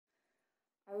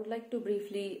I would like to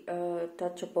briefly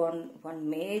touch upon one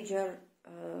major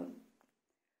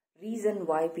reason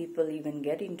why people even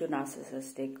get into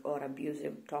narcissistic or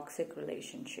abusive toxic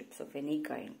relationships of any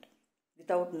kind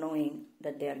without knowing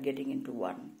that they are getting into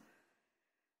one.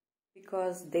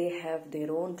 Because they have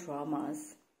their own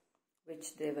traumas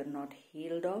which they were not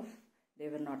healed of, they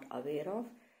were not aware of.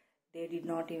 They did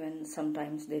not even,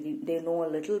 sometimes they know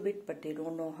a little bit, but they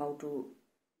don't know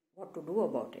what to do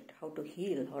about it, how to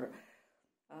heal. Or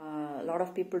a lot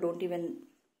of people don't even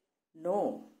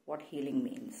know what healing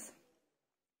means.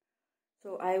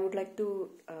 So I would like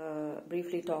to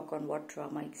briefly talk on what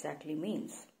trauma exactly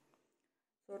means.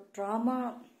 So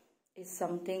trauma is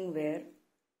something where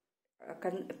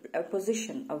a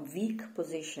position, a weak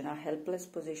position, a helpless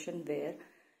position where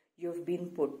you've been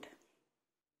put.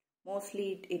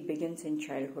 Mostly it begins in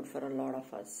childhood for a lot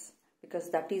of us,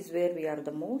 because that is where we are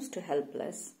the most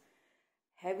helpless,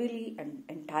 heavily and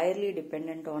entirely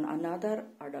dependent on another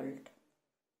adult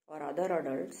or other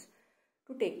adults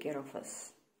to take care of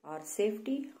us. Our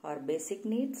safety, our basic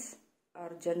needs,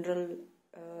 our general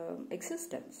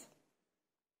existence,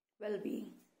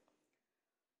 well-being.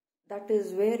 That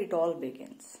is where it all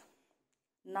begins.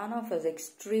 None of us,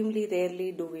 extremely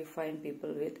rarely do we find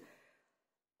people with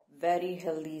very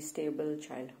healthy, stable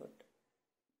childhood.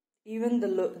 Even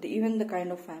the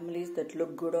kind of families that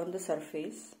look good on the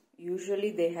surface,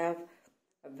 usually they have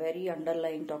a very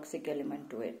underlying toxic element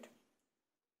to it.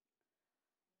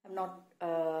 I'm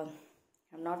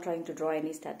not trying to draw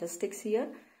any statistics here,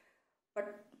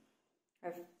 but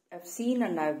I've seen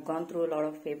and I've gone through a lot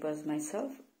of papers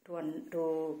myself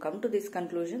to come to this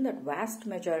conclusion that vast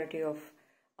majority of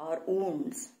our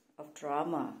wounds of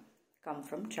trauma come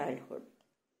from childhood.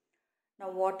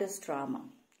 Now, what is trauma?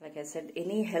 Like I said,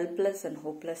 any helpless and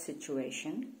hopeless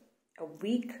situation, a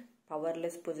weak,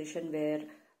 powerless position where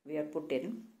we are put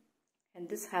in, and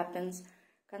this happens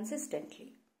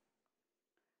consistently,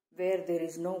 where there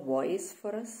is no voice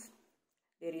for us,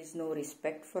 there is no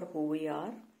respect for who we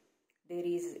are, there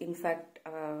is in fact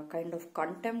a kind of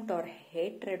contempt or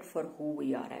hatred for who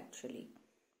we are actually.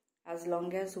 As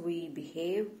long as we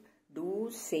behave, do,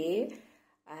 say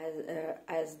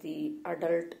as the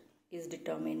adult is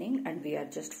determining and we are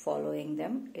just following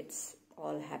them, it's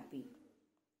all happy.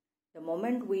 The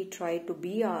moment we try to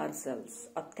be ourselves,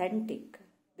 authentic,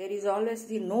 there is always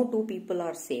no two people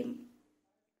are same.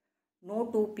 No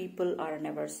two people are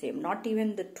never same. Not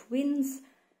even the twins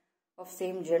of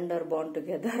same gender born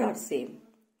together are same.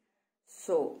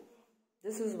 So,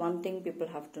 this is one thing people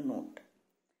have to note.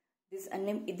 This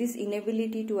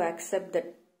inability to accept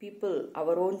that people,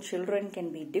 our own children,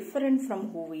 can be different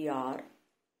from who we are,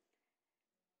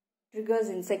 triggers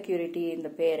insecurity in the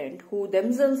parent who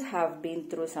themselves have been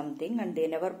through something and they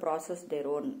never process their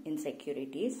own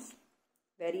insecurities.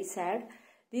 Very sad.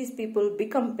 These people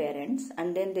become parents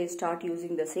and then they start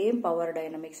using the same power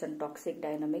dynamics and toxic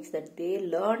dynamics that they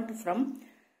learned from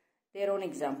their own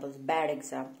examples, bad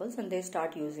examples, and they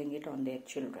start using it on their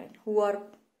children who are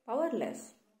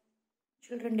powerless.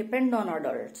 Children depend on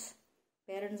adults.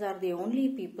 Parents are the only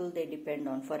people they depend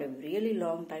on for a really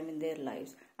long time in their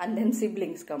lives, and then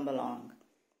siblings come along.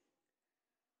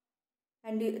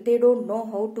 And they don't know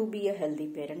how to be a healthy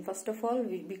parent, first of all,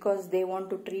 because they want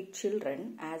to treat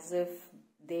children as if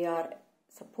they are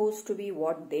supposed to be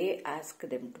what they ask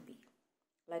them to be.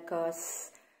 Like a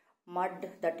mud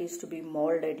that is to be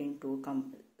molded into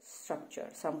structure,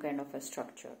 some kind of a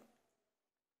structure.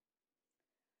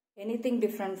 Anything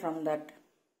different from that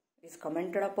is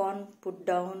commented upon, put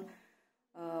down,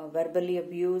 verbally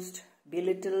abused,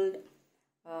 belittled,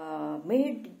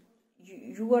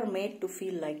 you are made to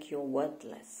feel like you're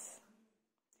worthless.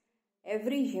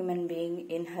 Every human being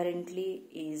inherently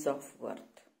is of worth,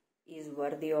 is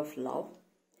worthy of love,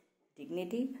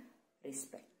 dignity,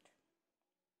 respect.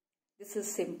 This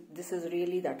is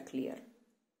really that clear.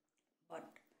 But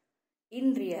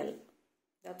in real,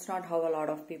 that's not how a lot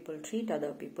of people treat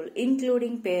other people,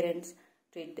 including parents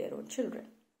treat their own children.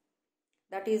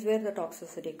 That is where the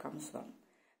toxicity comes from,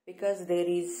 because there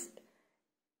is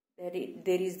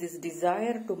this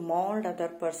desire to mold other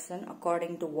person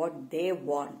according to what they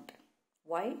want.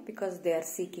 Why? Because they are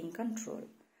seeking control.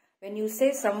 When you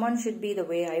say someone should be the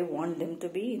way I want them to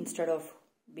be instead of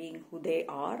being who they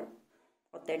are,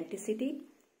 authenticity,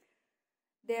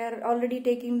 they are already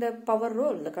taking the power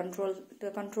role, the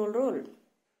control role,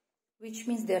 which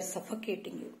means they are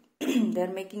suffocating you. They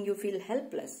are making you feel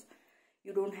helpless.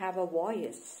 You don't have a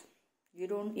voice.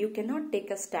 You cannot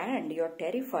take a stand. You are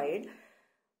terrified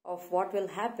of what will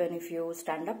happen if you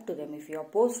stand up to them, if you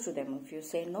oppose to them, if you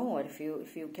say no, or if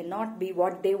you cannot be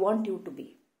what they want you to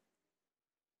be.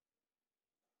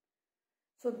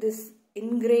 So this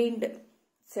ingrained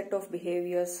set of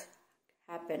behaviors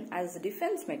happen as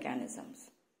defense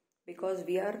mechanisms because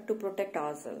we are to protect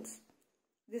ourselves.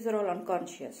 These are all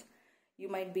unconscious. You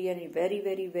might be a very,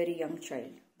 very, very young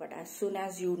child, but as soon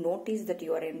as you notice that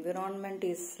your environment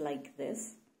is like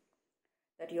this,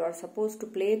 that you are supposed to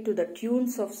play to the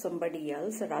tunes of somebody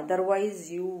else, or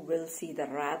otherwise you will see the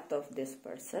wrath of this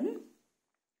person,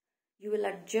 you will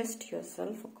adjust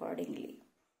yourself accordingly.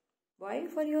 Why?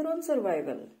 For your own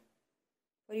survival,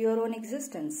 for your own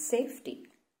existence, safety.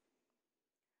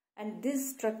 And these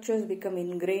structures become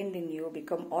ingrained in you,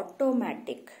 become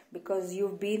automatic, because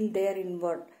you've been there in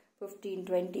 15,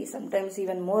 20, sometimes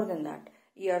even more than that,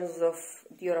 years of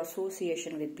your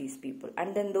association with these people.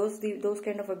 And then those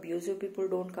kind of abusive people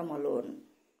don't come alone.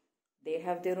 They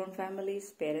have their own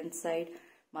families, parents' side,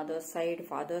 mother's side,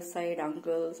 father's side,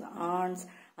 uncles, aunts,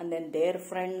 and then their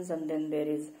friends, and then there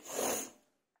is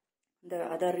the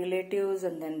other relatives,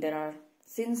 and then there are,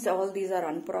 since all these are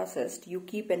unprocessed, you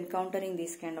keep encountering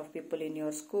these kind of people in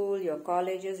your school, your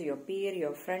colleges, your peer,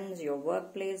 your friends, your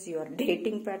workplace, your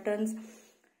dating patterns.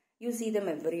 You see them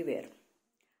everywhere.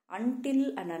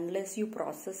 Until and unless you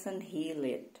process and heal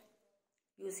it,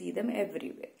 you see them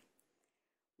everywhere.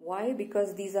 Why?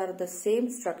 Because these are the same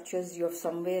structures you have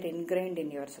somewhere ingrained in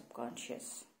your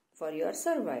subconscious for your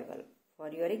survival,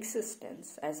 for your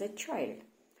existence as a child.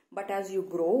 But as you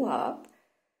grow up,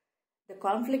 the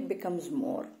conflict becomes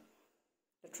more.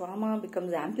 The trauma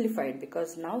becomes amplified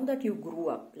because now that you grew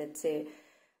up, let's say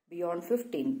beyond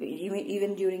 15,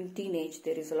 even during teenage,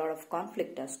 there is a lot of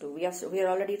conflict as to, we are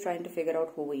already trying to figure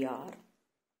out who we are,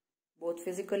 both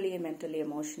physically, mentally,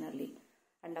 emotionally,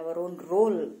 and our own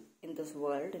role in this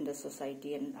world, in the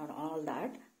society, and all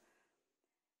that.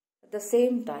 At the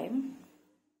same time,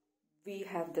 we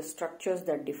have the structures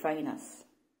that define us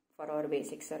for our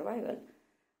basic survival.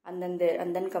 And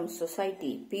then comes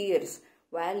society, peers,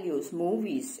 values,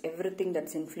 movies, everything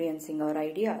that's influencing our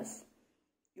ideas.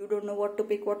 You don't know what to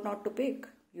pick, what not to pick.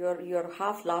 You're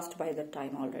half lost by the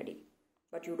time already,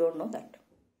 but you don't know that.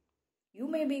 You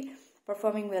may be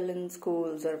performing well in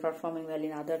schools or performing well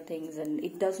in other things, and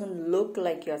it doesn't look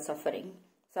like you're suffering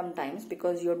sometimes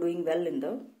because you're doing well in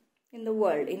the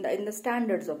world, in the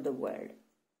standards of the world.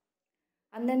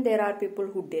 And then there are people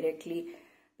who directly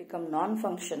become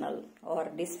non-functional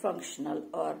or dysfunctional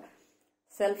or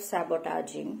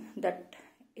self-sabotaging, that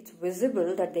it's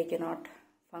visible that they cannot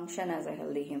function as a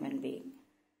healthy human being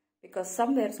because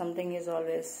somewhere something is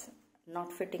always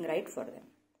not fitting right for them.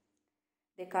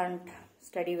 They can't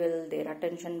study well, their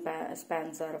attention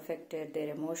spans are affected,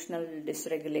 their emotional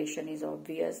dysregulation is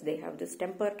obvious, they have this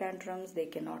temper tantrums, they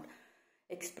cannot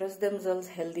express themselves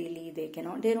healthily, they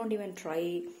don't even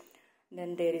try.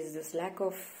 Then there is this lack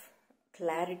of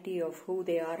clarity of who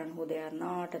they are and who they are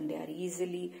not, and they are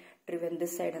easily driven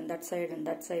this side and that side and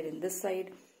that side and this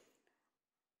side,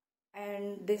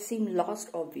 and they seem lost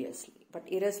obviously. But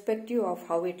irrespective of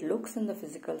how it looks in the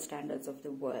physical standards of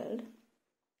the world,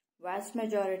 vast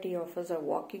majority of us are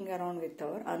walking around with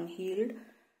our unhealed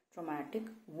traumatic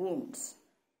wounds.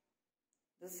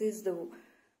 This is the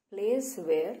place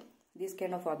where these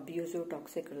kind of abusive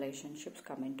toxic relationships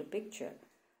come into picture,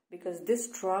 because this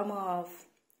trauma of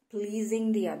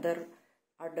pleasing the other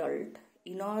adult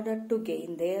in order to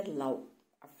gain their love,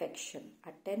 affection,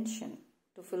 attention,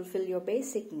 to fulfill your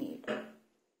basic need,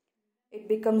 it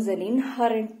becomes an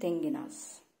inherent thing in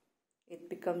us. It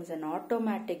becomes an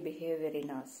automatic behavior in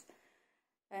us,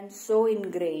 and so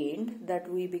ingrained that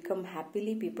we become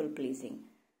happily people pleasing.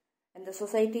 And the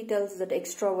society tells that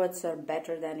extroverts are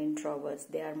better than introverts,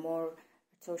 they are more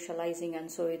socializing,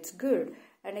 and so it's good.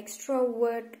 An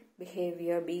extrovert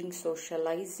behavior, being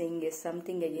socializing, is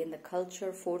something again the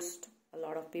culture forced a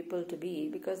lot of people to be,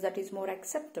 because that is more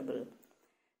acceptable,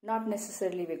 not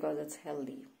necessarily because it's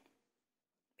healthy.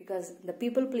 Because the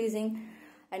people pleasing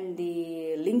and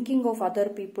the linking of other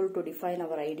people to define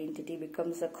our identity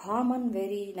becomes a common,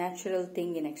 very natural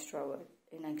thing in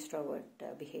extrovert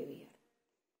behavior.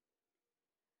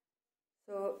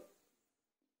 So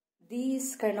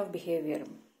these kind of behavior,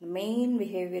 the main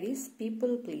behavior is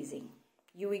people pleasing.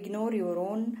 You ignore your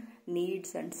own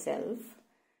needs and self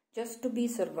just to be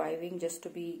surviving, just to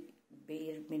be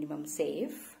bare minimum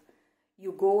safe.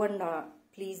 You go and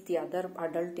please the other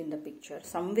adult in the picture.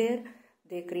 Somewhere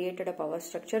they created a power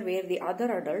structure where the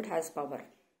other adult has power,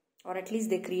 or at least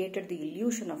they created the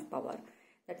illusion of power,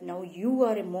 that now you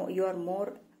are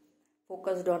more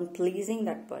focused on pleasing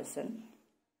that person,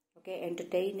 okay,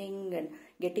 entertaining and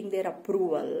getting their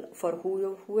approval for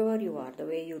whoever you are, the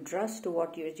way you dress, to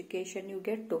what your education you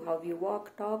get, to how you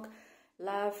walk, talk,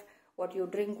 laugh, what you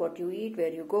drink, what you eat,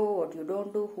 where you go, what you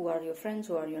don't do, who are your friends,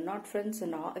 who are your not friends,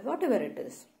 and all, whatever it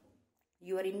is.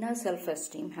 Your inner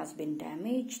self-esteem has been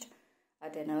damaged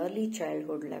at an early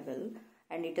childhood level,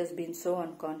 and it has been so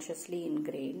unconsciously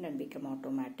ingrained and become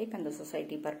automatic, and the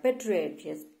society perpetuates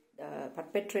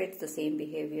the same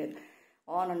behavior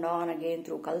on and on again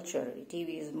through culture,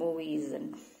 TVs, movies,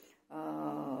 and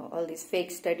all these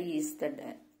fake studies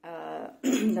that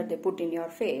that they put in your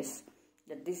face,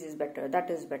 that this is better, that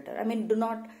is better. I mean, they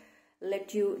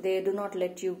do not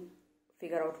let you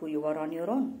figure out who you are on your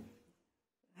own.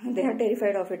 They are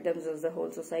terrified of it themselves, the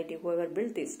whole society, whoever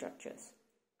built these structures.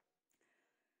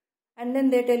 And then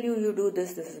they tell you, you do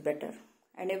this, this is better.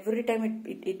 And every time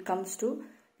it comes to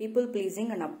people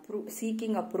pleasing and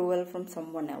seeking approval from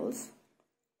someone else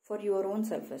for your own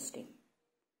self-esteem,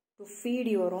 to feed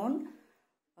your own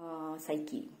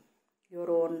psyche. Your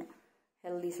own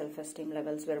healthy self-esteem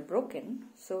levels were broken,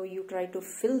 so you try to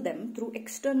fill them through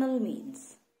external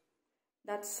means.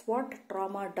 That's what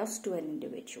trauma does to an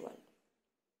individual.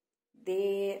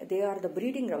 They are the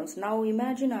breeding grounds. Now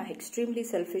imagine an extremely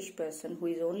selfish person who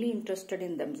is only interested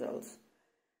in themselves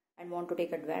and want to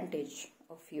take advantage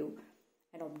of you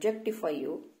and objectify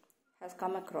you, has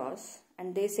come across,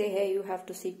 and they say, hey, you have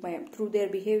to seek my, through their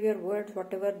behavior, words,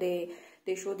 whatever, they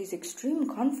show this extreme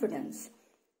confidence.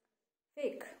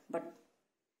 Fake, but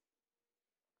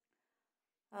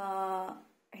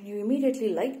and you immediately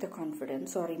like the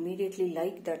confidence, or immediately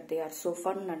like that they are so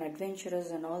fun and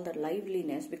adventurous and all that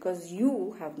liveliness, because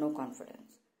you have no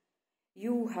confidence.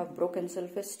 You have broken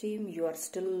self-esteem, you are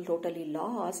still totally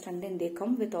lost, and then they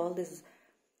come with all these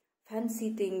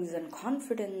fancy things and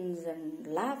confidence and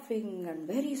laughing and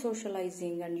very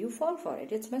socializing, and you fall for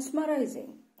it. It's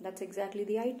mesmerizing. That's exactly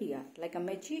the idea. Like a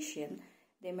magician,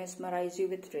 they mesmerize you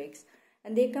with tricks,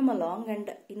 and they come along,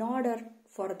 and in order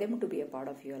for them to be a part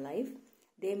of your life,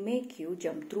 they make you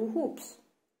jump through hoops.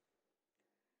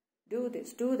 Do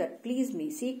this, do that, please me,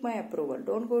 seek my approval,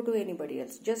 don't go to anybody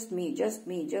else, just me, just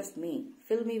me, just me.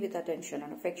 Fill me with attention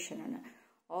and affection and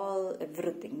all,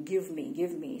 everything, give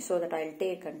me, so that I'll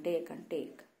take and take and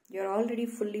take. You're already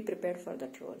fully prepared for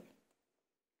that role.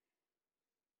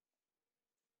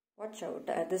 Watch out,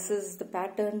 this is the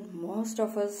pattern most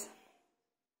of us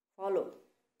follow.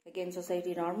 Again,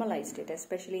 society normalized it,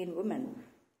 especially in women.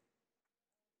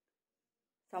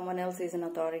 Someone else is an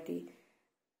authority,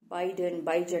 by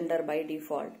gender, by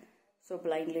default, so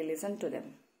blindly listen to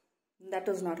them. That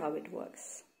is not how it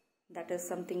works. That is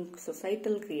something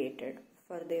societal created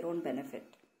for their own benefit.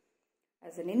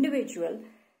 As an individual,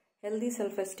 healthy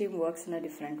self-esteem works in a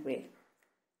different way.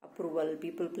 Approval,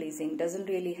 people-pleasing doesn't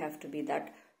really have to be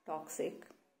that toxic.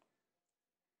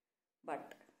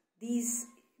 But these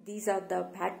are the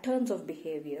patterns of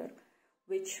behavior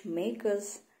which make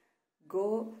us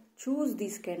go choose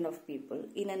these kind of people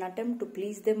in an attempt to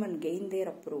please them and gain their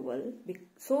approval,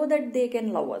 so that they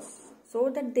can love us, so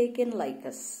that they can like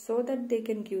us, so that they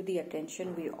can give the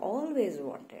attention we always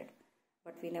wanted,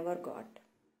 but we never got.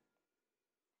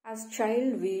 As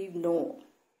child, we know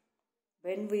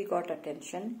when we got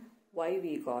attention, why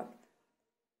we got,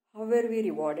 how were we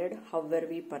rewarded, how were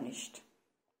we punished.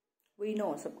 We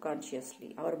know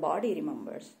subconsciously, our body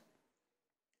remembers.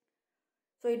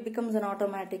 So it becomes an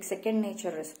automatic second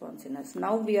nature response in us.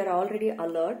 Now we are already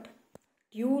alert,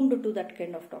 tuned to that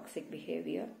kind of toxic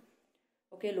behavior.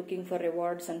 Okay, looking for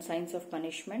rewards and signs of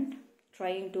punishment,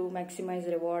 trying to maximize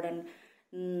reward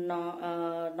and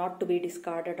not to be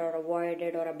discarded or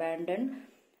avoided or abandoned,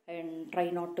 and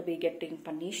try not to be getting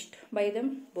punished by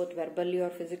them, both verbally or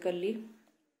physically.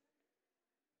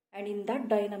 And in that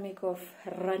dynamic of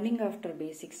running after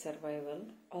basic survival,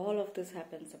 all of this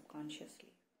happens subconsciously.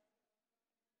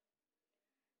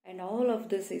 And all of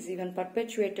this is even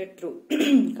perpetuated through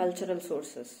cultural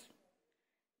sources,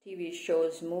 TV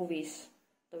shows, movies,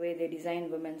 the way they design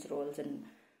women's roles, and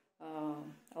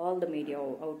all the media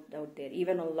out there,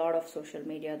 even a lot of social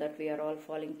media that we are all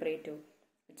falling prey to.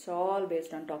 It's all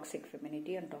based on toxic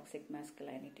femininity and toxic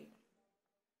masculinity.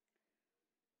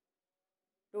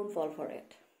 Don't fall for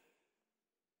it.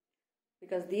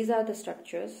 Because these are the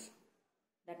structures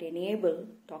that enable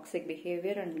toxic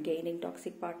behavior and gaining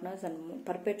toxic partners, and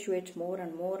perpetuates more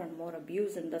and more and more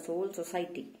abuse in the whole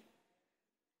society.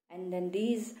 And then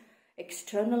these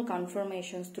external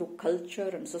confirmations through culture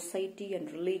and society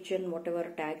and religion,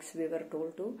 whatever tags we were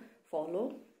told to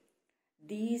follow,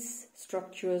 these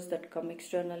structures that come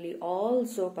externally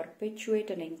also perpetuate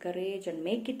and encourage and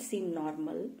make it seem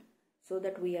normal, so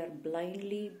that we are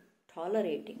blindly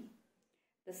tolerating.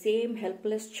 The same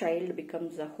helpless child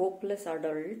becomes a hopeless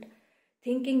adult,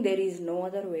 thinking there is no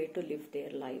other way to live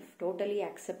their life, totally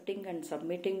accepting and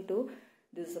submitting to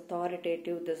this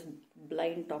authoritative, this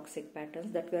blind toxic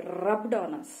patterns that were rubbed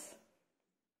on us,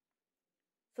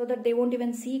 so that they won't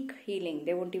even seek healing,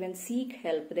 they won't even seek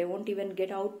help, they won't even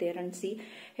get out there and see,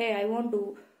 hey, I want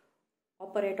to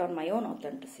operate on my own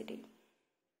authenticity.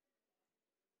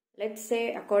 Let's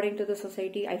say, according to the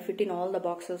society, I fit in all the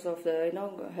boxes of the,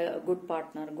 good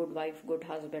partner, good wife, good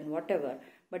husband, whatever.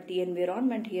 But the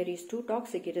environment here is too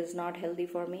toxic. It is not healthy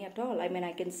for me at all. I mean,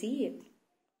 I can see it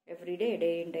every day,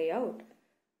 day in, day out.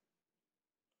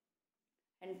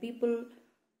 And people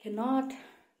cannot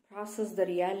process the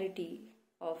reality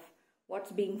of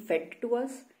what's being fed to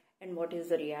us and what is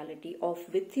the reality of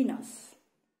within us.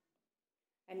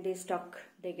 And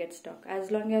they get stuck. As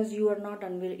long as you are not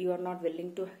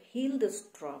willing to heal this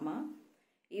trauma,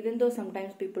 even though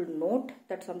sometimes people note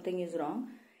that something is wrong,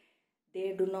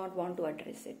 they do not want to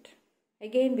address it.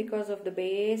 Again, because of the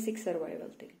basic survival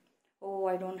thing. Oh,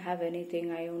 I don't have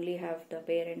anything. I only have the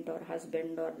parent or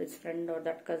husband or this friend or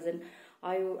that cousin.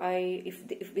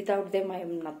 If without them I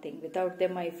am nothing. Without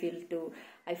them I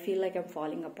feel like I'm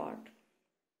falling apart.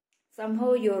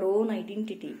 Somehow your own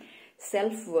identity,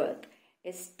 self-worth,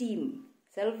 esteem,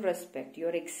 self-respect, your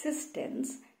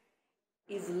existence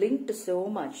is linked so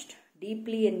much,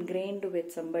 deeply ingrained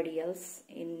with somebody else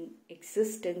in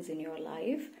existence in your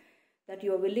life, that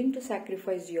you are willing to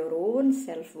sacrifice your own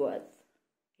self-worth,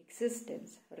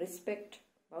 existence, respect,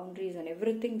 boundaries and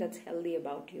everything that's healthy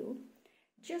about you,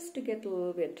 just to get a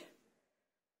little bit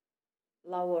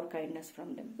love or kindness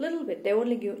from them. Little bit. They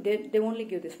only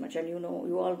give this much, and you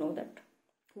all know that.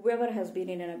 Whoever has been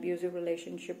in an abusive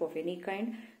relationship of any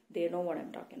kind, they know what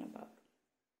I'm talking about.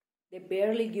 They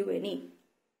barely give any.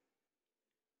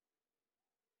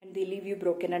 And they leave you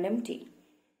broken and empty.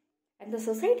 And the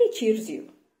society cheers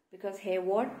you. Because, hey,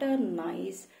 what a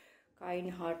nice,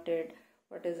 kind-hearted,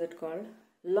 what is it called?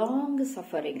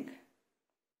 Long-suffering.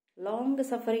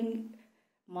 Long-suffering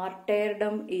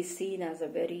martyrdom is seen as a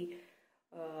very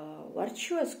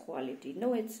virtuous quality.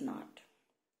 No, it's not.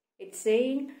 It's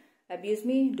saying, abuse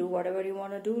me, do whatever you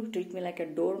want to do, treat me like a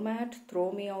doormat,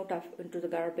 throw me out into the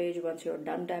garbage once you're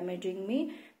done damaging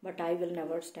me, but I will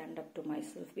never stand up to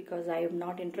myself because I am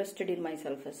not interested in my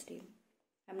self-esteem.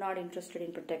 I'm not interested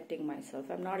in protecting myself.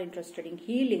 I'm not interested in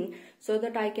healing so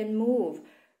that I can move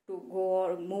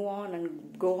on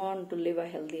and go on to live a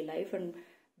healthy life and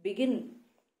begin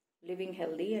living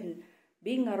healthy and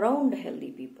being around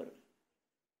healthy people.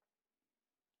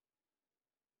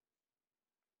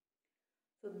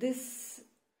 So this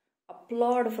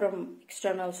applaud from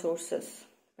external sources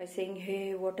by saying,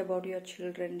 hey, what about your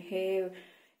children? Hey,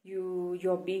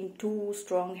 you're being too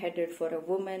strong-headed for a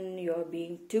woman. You're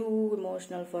being too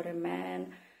emotional for a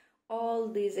man. All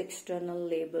these external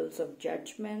labels of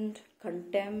judgment,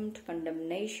 contempt,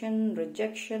 condemnation,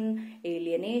 rejection,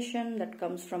 alienation that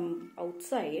comes from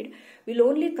outside will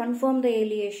only confirm the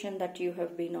alienation that you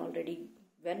have been already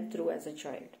went through as a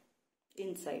child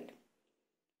inside.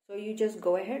 So you just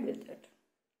go ahead with it.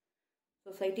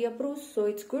 Society approves, so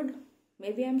it's good.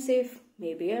 Maybe I'm safe.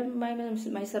 Maybe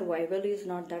my survival is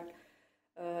not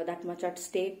that much at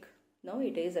stake. No,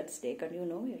 it is at stake, and you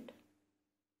know it.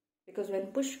 Because when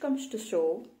push comes to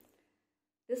shove,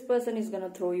 this person is going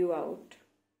to throw you out,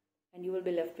 and you will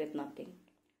be left with nothing.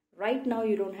 Right now,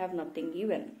 you don't have nothing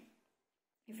even.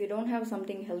 If you don't have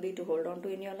something healthy to hold on to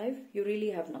in your life, you really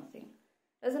have nothing.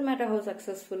 Doesn't matter how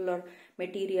successful or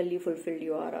materially fulfilled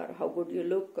you are, or how good you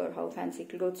look, or how fancy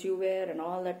clothes you wear, and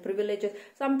all that privileges.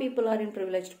 Some people are in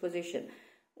privileged position.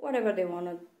 Whatever they want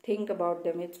to think about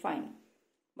them, it's fine.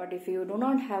 But if you do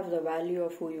not have the value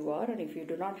of who you are, and if you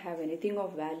do not have anything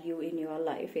of value in your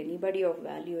life, anybody of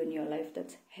value in your life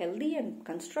that's healthy and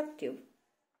constructive,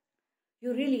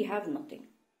 you really have nothing.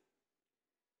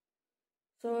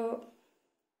 So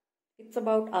it's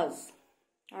about us.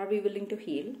 Are we willing to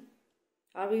heal?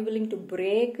 Are we willing to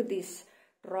break these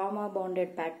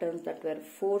trauma-bonded patterns that were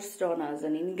forced on us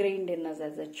and ingrained in us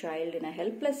as a child in a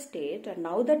helpless state? And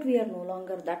now that we are no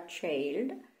longer that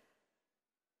child,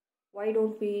 why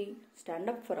don't we stand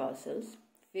up for ourselves,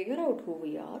 figure out who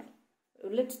we are?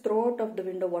 Let's throw out of the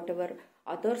window whatever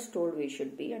others told we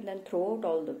should be, and then throw out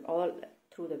all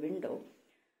through the window.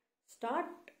 Start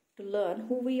to learn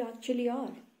who we actually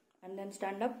are, and then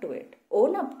stand up to it,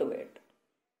 own up to it.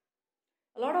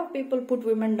 A lot of people put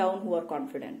women down who are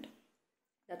confident.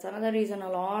 That's another reason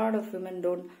a lot of women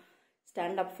don't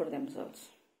stand up for themselves,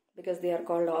 because they are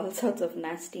called all sorts of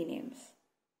nasty names.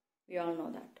 We all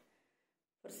know that.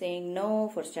 For saying no,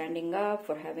 for standing up,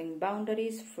 for having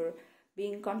boundaries, for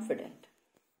being confident.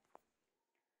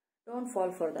 Don't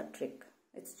fall for that trick.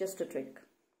 It's just a trick.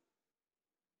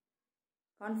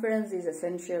 Confidence is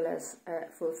essential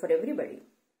for everybody.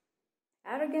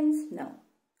 Arrogance? No.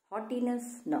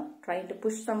 Haughtiness? No. Trying to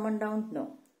push someone down?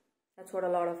 No. That's what a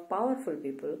lot of powerful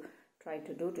people try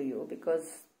to do to you because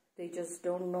they just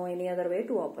don't know any other way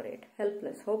to operate.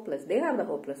 Helpless, hopeless. They are the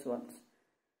hopeless ones.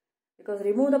 Because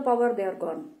remove the power, they are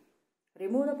gone.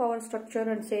 Remove the power structure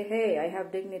and say, hey, I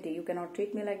have dignity. You cannot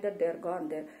treat me like that. They are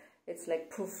gone. It's like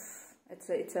poof. It's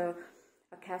a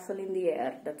castle in the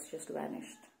air that's just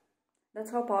vanished.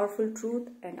 That's how powerful truth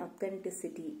and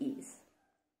authenticity is.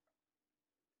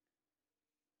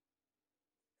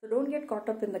 So don't get caught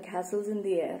up in the castles in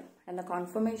the air and the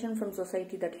confirmation from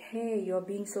society that, hey, you're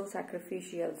being so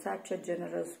sacrificial, such a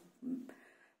generous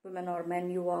woman or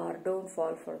man you are. Don't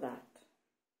fall for that.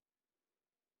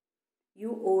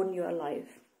 You own your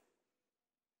life.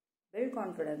 Build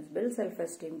confidence, build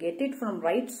self-esteem, get it from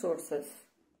right sources.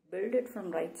 Build it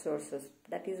from right sources.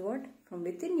 That is what? From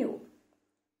within you.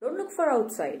 Don't look for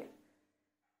outside.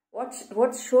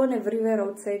 What's shown everywhere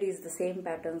outside is the same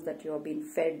patterns that you have been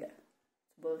fed.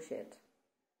 Bullshit.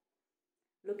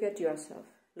 Look at yourself.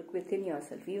 Look within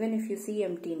yourself. Even if you see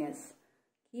emptiness,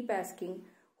 keep asking,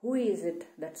 who is it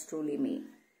that's truly me?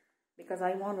 Because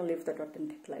I want to live that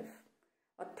authentic life.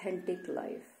 Authentic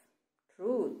life.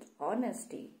 Truth,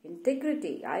 honesty,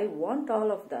 integrity. I want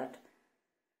all of that.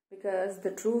 Because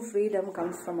the true freedom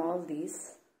comes from all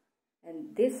these.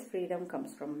 And this freedom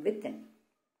comes from within.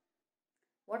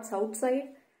 What's outside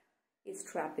is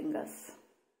trapping us.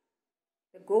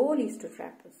 The goal is to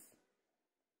trap us.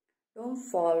 Don't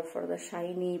fall for the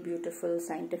shiny, beautiful,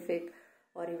 scientific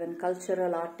or even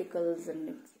cultural articles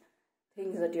and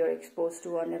things that you're exposed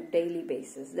to on a daily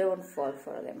basis. Don't fall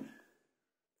for them.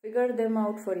 Figure them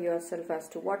out for yourself as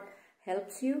to what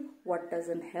helps you, what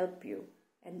doesn't help you.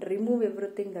 And remove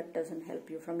everything that doesn't help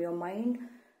you from your mind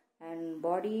and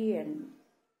body and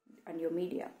your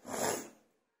media.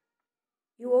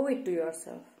 You owe it to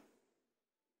yourself.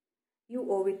 You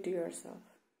owe it to yourself.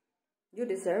 You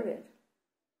deserve it.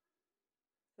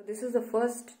 So this is the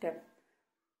first step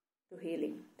to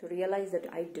healing, to realize that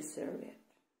I deserve it.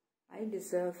 I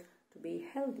deserve to be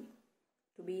healthy,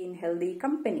 to be in healthy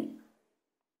company,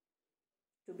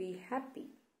 to be happy.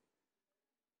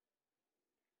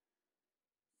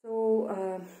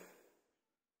 So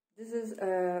this is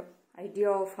an idea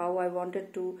of how I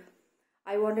wanted to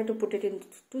put it in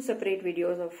two separate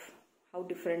videos of how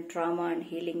different trauma and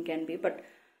healing can be, but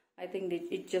I think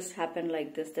it just happened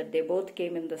like this, that they both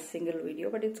came in the single video.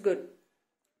 But it's good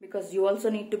because you also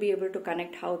need to be able to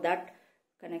connect how that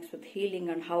connects with healing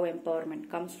and how empowerment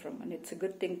comes from, and it's a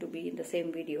good thing to be in the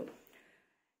same video.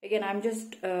 Again, I'm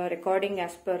just recording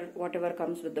as per whatever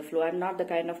comes with the flow. I'm not the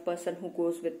kind of person who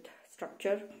goes with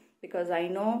structure, because I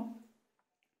know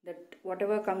that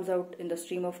whatever comes out in the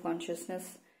stream of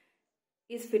consciousness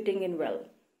is fitting in well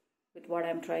with what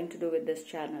I'm trying to do with this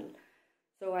channel.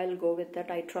 So I'll go with that.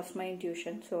 I trust my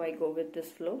intuition, so I go with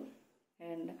this flow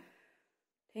and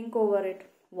think over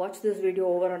it. Watch this video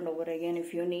over and over again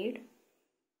if you need.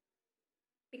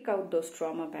 Pick out those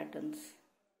trauma patterns.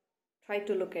 Try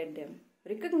to look at them.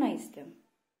 Recognize them.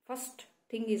 First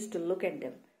thing is to look at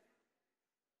them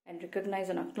and recognize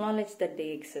and acknowledge that they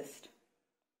exist.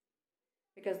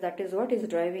 Because that is what is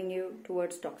driving you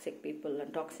towards toxic people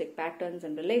and toxic patterns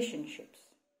and relationships.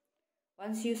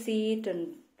 Once you see it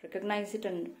and recognize it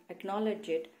and acknowledge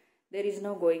it, there is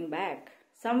no going back.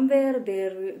 Somewhere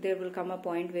there will come a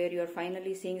point where you are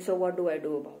finally seeing, so what do I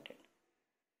do about it?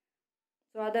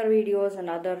 So other videos and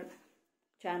other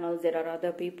channels, there are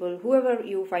other people, whoever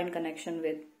you find connection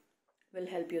with will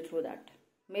help you through that.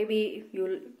 Maybe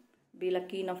you'll be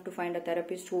lucky enough to find a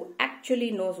therapist who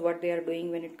actually knows what they are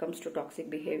doing when it comes to toxic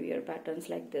behavior patterns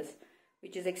like this,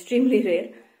 which is extremely rare.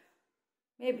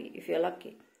 Maybe if you're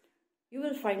lucky. You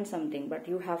will find something, but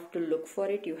you have to look for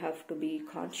it. You have to be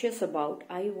conscious about,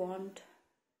 I want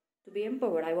to be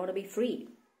empowered. I want to be free.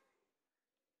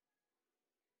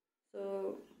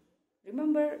 So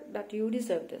remember that you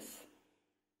deserve this.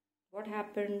 What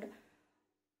happened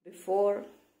before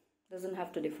doesn't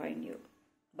have to define you,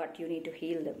 but you need to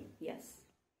heal them. Yes.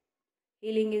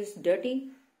 Healing is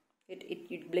dirty.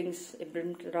 It brings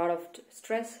a lot of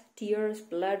stress, tears,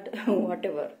 blood,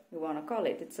 whatever you want to call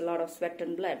it. It's a lot of sweat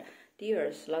and blood.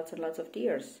 Tears, lots and lots of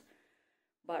tears.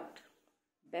 But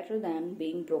better than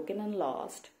being broken and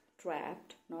lost,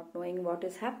 trapped, not knowing what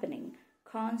is happening,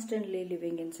 constantly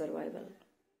living in survival.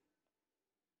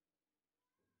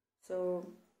 So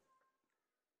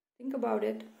think about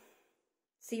it.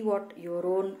 See what your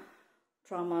own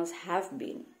traumas have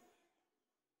been.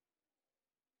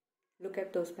 Look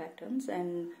at those patterns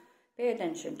and pay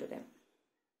attention to them.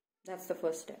 That's the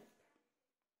first step.